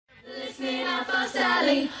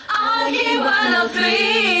Family,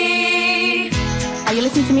 RE103. Are you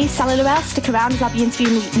listening to me, Sally Lorel? Stick around as I'll be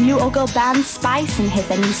interviewing the new all-girl band Spice and here's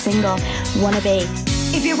their new single, Wannabe.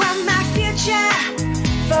 If you want my future,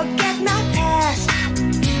 forget my past.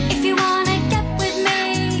 If you wanna get with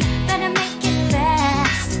me, better make it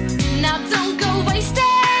fast. Now don't go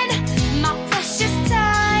wasting my precious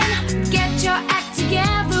time. Get your act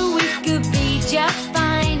together, we could be just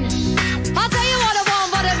fine. I'll tell you what I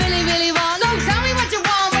want, what I really, really want. So tell me what you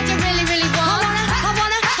want, what you really, really want. I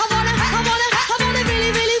wanna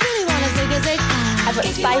really, really, really wanna say. I've got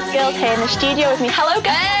the Spice Girls here in the studio with me. Hello,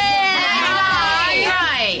 guys.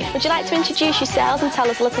 Hi. Would you like to introduce yourselves and tell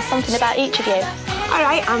us a little something about each of you?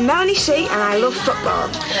 Alright, I'm Melanie C and I love football.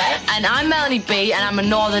 And I'm Melanie B and I'm a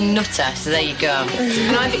northern nutter, so there you go.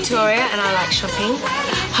 And I'm Victoria and I like shopping.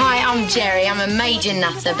 Hi, I'm Jerry. I'm a major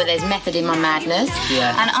nutter, but there's method in my madness.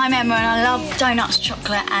 Yeah. And I'm Emma and I love donuts,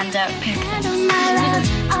 chocolate and pink. My love,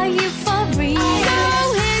 are you for real?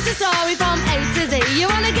 So here's your story from A to Z. You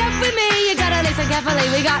wanna get with me, you gotta listen carefully.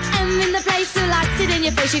 We got M in the place who likes it in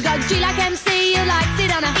your face. You got G like MC who likes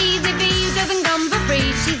it on a easy B who doesn't come for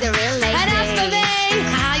free. She's a real lady. And as for me,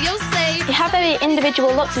 how you'll see. You have very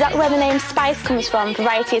individual looks. Is that where the name Spice comes from?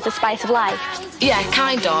 Variety is the spice of life? Yeah,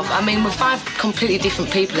 kind of. I mean, we're 5 completely different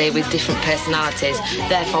people here with different personalities.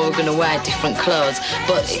 Therefore, we're going to wear different clothes.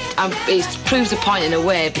 But it proves a point in a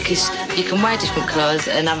way because you can wear different clothes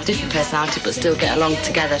and have a different personality but still get along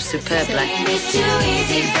together superbly. It's too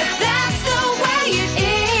easy, but that's the way it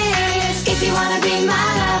is. If you wanna be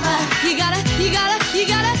my lover, you gotta.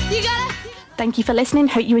 Thank you for listening.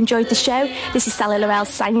 Hope you enjoyed the show. This is Sally Lorel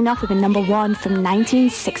signing off with a number 1 from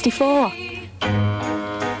 1964.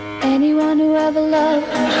 Anyone who ever loved